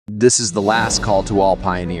this is the last call to all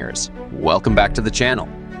pioneers. Welcome back to the channel.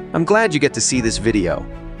 I'm glad you get to see this video.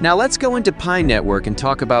 Now let's go into Pi Network and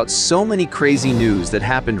talk about so many crazy news that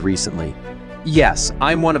happened recently. Yes,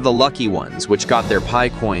 I'm one of the lucky ones which got their Pi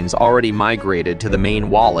coins already migrated to the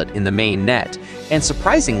main wallet in the main net, and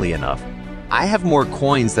surprisingly enough, I have more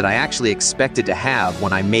coins than I actually expected to have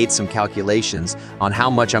when I made some calculations on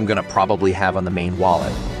how much I'm gonna probably have on the main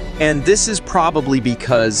wallet. And this is probably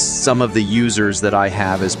because some of the users that I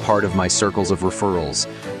have as part of my circles of referrals,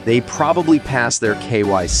 they probably passed their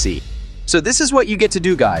KYC. So this is what you get to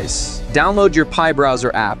do, guys. Download your Pi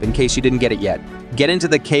browser app in case you didn't get it yet. Get into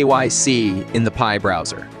the KYC in the Pi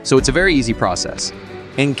browser. So it's a very easy process.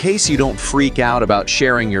 In case you don't freak out about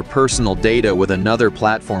sharing your personal data with another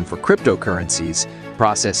platform for cryptocurrencies, the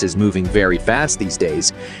process is moving very fast these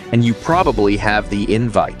days, and you probably have the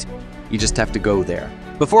invite. You just have to go there.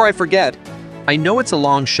 Before I forget, I know it's a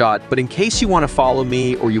long shot, but in case you want to follow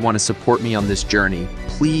me or you want to support me on this journey,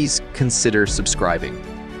 please consider subscribing.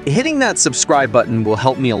 Hitting that subscribe button will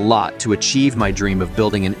help me a lot to achieve my dream of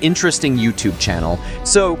building an interesting YouTube channel.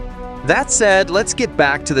 So, that said, let's get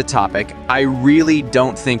back to the topic. I really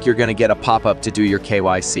don't think you're going to get a pop-up to do your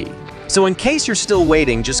KYC. So in case you're still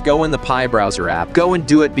waiting, just go in the Pi browser app. Go and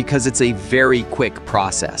do it because it's a very quick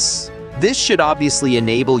process. This should obviously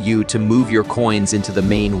enable you to move your coins into the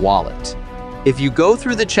main wallet. If you go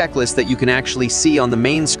through the checklist that you can actually see on the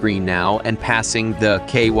main screen now and passing the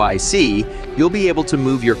KYC, you'll be able to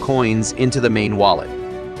move your coins into the main wallet.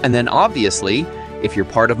 And then obviously, if you're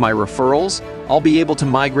part of my referrals, I'll be able to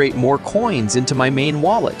migrate more coins into my main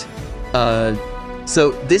wallet.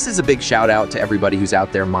 So this is a big shout out to everybody who's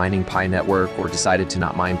out there mining Pi Network or decided to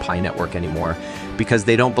not mine Pi Network anymore because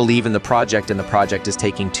they don't believe in the project and the project is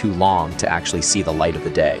taking too long to actually see the light of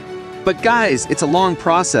the day. But guys, it's a long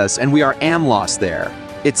process and we are lost there.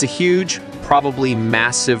 It's a huge, probably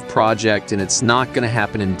massive project and it's not going to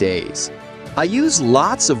happen in days. I use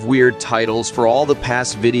lots of weird titles for all the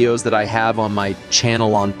past videos that I have on my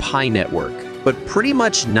channel on Pi Network, but pretty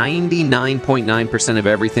much 99.9% of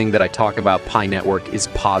everything that I talk about Pi Network is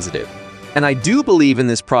positive. And I do believe in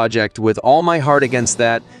this project with all my heart against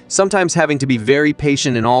that, sometimes having to be very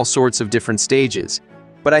patient in all sorts of different stages.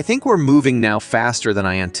 But I think we're moving now faster than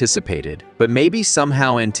I anticipated, but maybe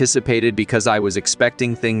somehow anticipated because I was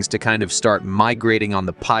expecting things to kind of start migrating on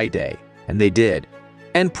the Pi Day, and they did.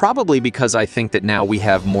 And probably because I think that now we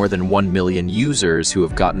have more than 1 million users who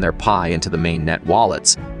have gotten their Pi into the mainnet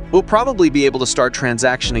wallets. We'll probably be able to start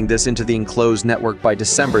transactioning this into the enclosed network by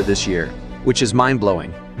December this year, which is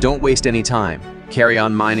mind-blowing. Don't waste any time. Carry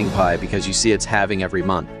on mining Pi because you see it's halving every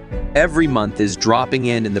month. Every month is dropping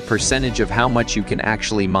in the percentage of how much you can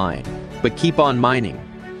actually mine. But keep on mining.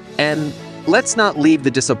 And let's not leave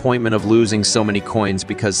the disappointment of losing so many coins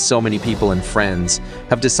because so many people and friends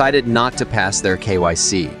have decided not to pass their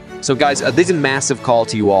KYC. So guys, this is a massive call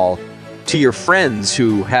to you all. To your friends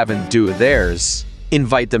who haven't do theirs,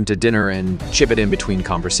 invite them to dinner and chip it in between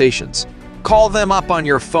conversations. Call them up on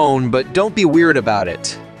your phone, but don't be weird about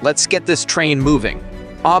it. Let's get this train moving.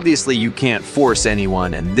 Obviously, you can't force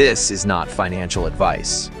anyone, and this is not financial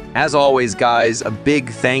advice. As always, guys, a big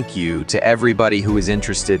thank you to everybody who is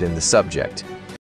interested in the subject.